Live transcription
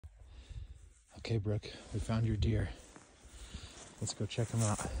Okay, Brooke, we found your deer. Let's go check him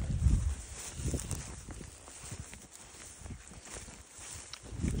out.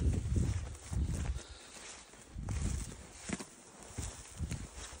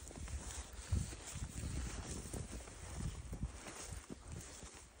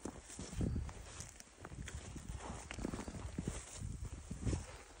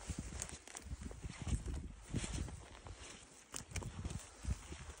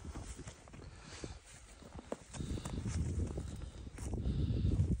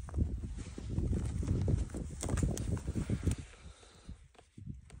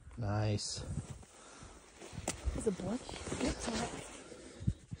 Nice. Is it bush?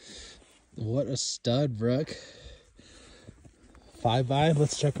 What a stud, Brooke. 5x,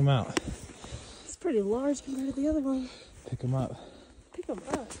 let's check him out. It's pretty large compared to the other one. Pick him up. Pick him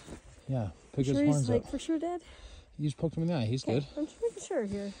up. Yeah, pick his Sure horns he's like up. for sure dead? You just poked him in the eye, he's good. I'm just making sure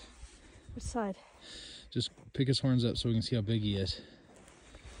here. Which side? Just pick his horns up so we can see how big he is.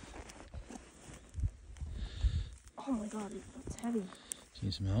 Oh my god, that's heavy. Can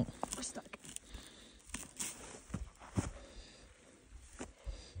you smell? We're stuck.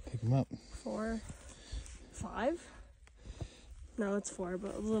 Pick him up. 4, 5? No, it's 4,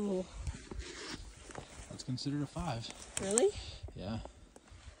 but a little. That's considered a 5. Really? Yeah.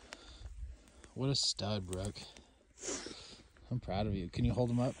 What a stud, Brooke. I'm proud of you. Can you hold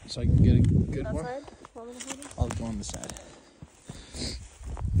him up so I can get a good That one? side? Want me to hold it? I'll go on the side.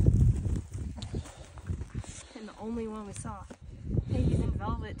 And the only one we saw. I think he's in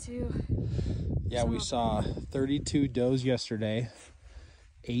velvet too. Yeah, we saw 32 does yesterday,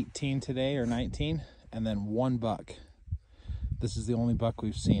 18 today or 19, and then 1 buck. This is the only buck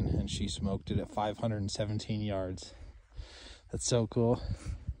we've seen, and she smoked it at 517 yards. That's so cool.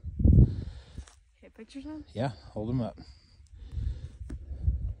 Okay, pictures on? Yeah, hold him up.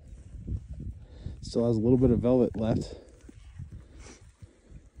 Still has a little bit of velvet left.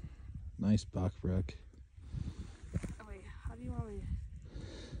 Nice buck, Brooke.